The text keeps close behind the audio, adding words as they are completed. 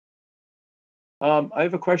I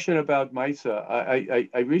have a question about MISA.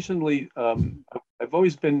 I recently, I've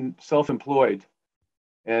always been self-employed,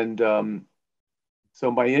 and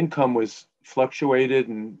so my income was fluctuated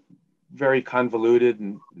and very convoluted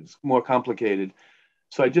and it's more complicated.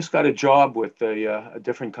 So I just got a job with a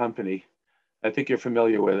different company. I think you're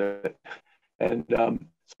familiar with it. And so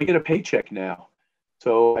I get a paycheck now.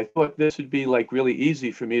 So I thought this would be like really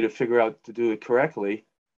easy for me to figure out to do it correctly.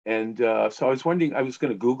 And so I was wondering, I was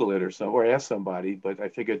going to Google it or ask somebody, but I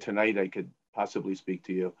figured tonight I could possibly speak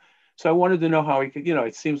to you. So I wanted to know how I could,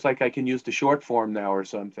 it seems like I can use the short form now or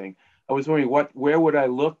something. I was wondering where would I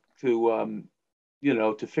look to,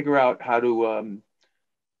 to figure out how to,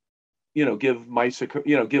 give my,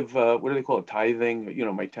 give, what do they call it, tithing,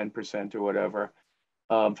 my 10% or whatever,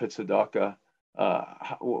 for tzedakah.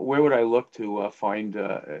 Where would I look to find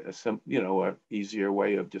a easier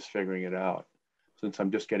way of just figuring it out? Since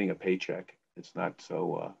I'm just getting a paycheck, it's not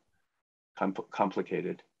so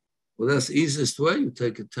complicated. Well, that's the easiest way. You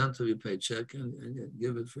take a tenth of your paycheck and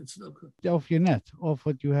give it for tzedakah. Off your net, off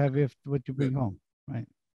what you have, what you bring home, right?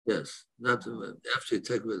 Yes, not after you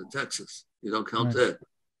take away the taxes. You don't count that.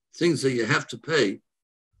 Things that you have to pay,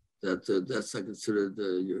 that's not considered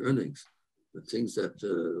your earnings. But things that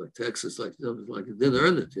like taxes, like you didn't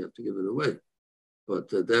earn it, you have to give it away. But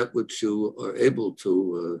that which you are able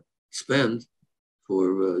to spend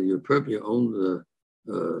for your own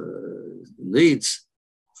needs,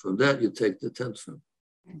 from that you take the tenth from.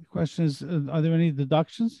 The question is, are there any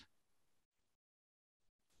deductions?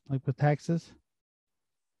 Like with taxes?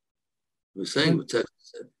 We're saying with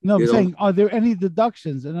taxes. No, I'm saying, are there any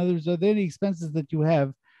deductions? In other words, are there any expenses that you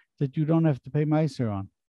have that you don't have to pay Meiser on?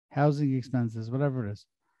 Housing expenses, whatever it is.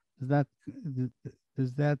 Do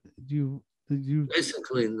you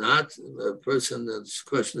basically not a person? That's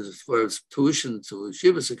question is as far as tuition to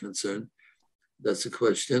Yeshivas are concerned. That's a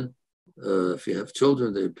question. If you have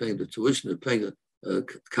children, they're paying the tuition. They're paying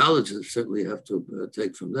colleges certainly have to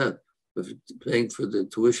take from that. But if you're paying for the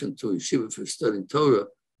tuition to Yeshiva for studying Torah,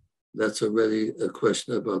 that's already a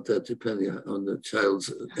question about that, depending on the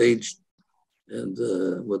child's age and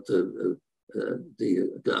what the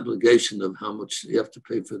obligation of how much you have to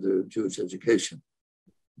pay for their Jewish education.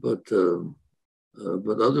 But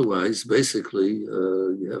otherwise, basically,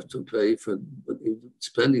 you have to pay for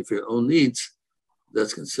spending for your own needs.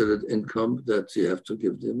 That's considered income that you have to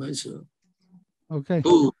give the Meiser. Okay.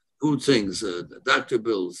 Food things, doctor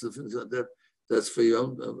bills, things like that. That's for your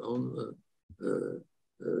own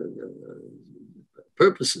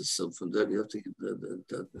purposes. So from that, you have to give the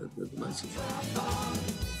Meiser.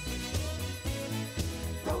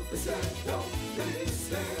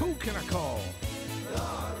 Who can I call?